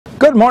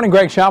Good morning,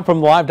 Greg Schaub from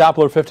the Live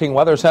Doppler 15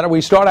 Weather Center. We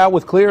start out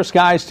with clear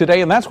skies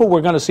today, and that's what we're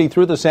going to see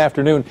through this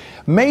afternoon.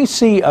 May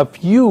see a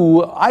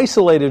few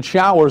isolated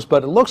showers,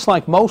 but it looks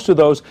like most of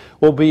those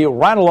will be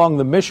right along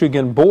the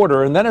Michigan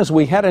border. And then as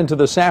we head into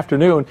this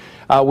afternoon,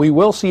 we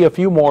will see a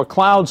few more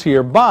clouds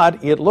here,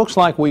 but it looks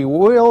like we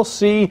will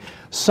see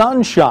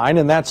sunshine,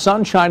 and that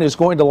sunshine is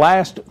going to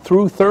last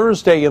through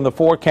Thursday in the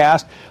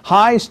forecast.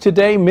 Highs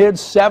today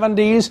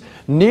mid-70s,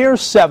 near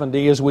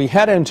 70 as we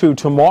head into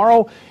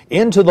tomorrow,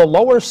 into the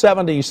lower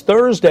 70s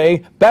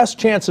Thursday. Best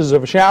chances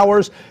of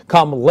showers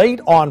come late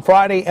on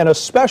Friday and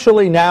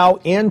especially now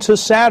into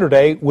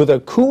Saturday with a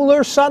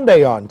cooler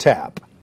Sunday on tap.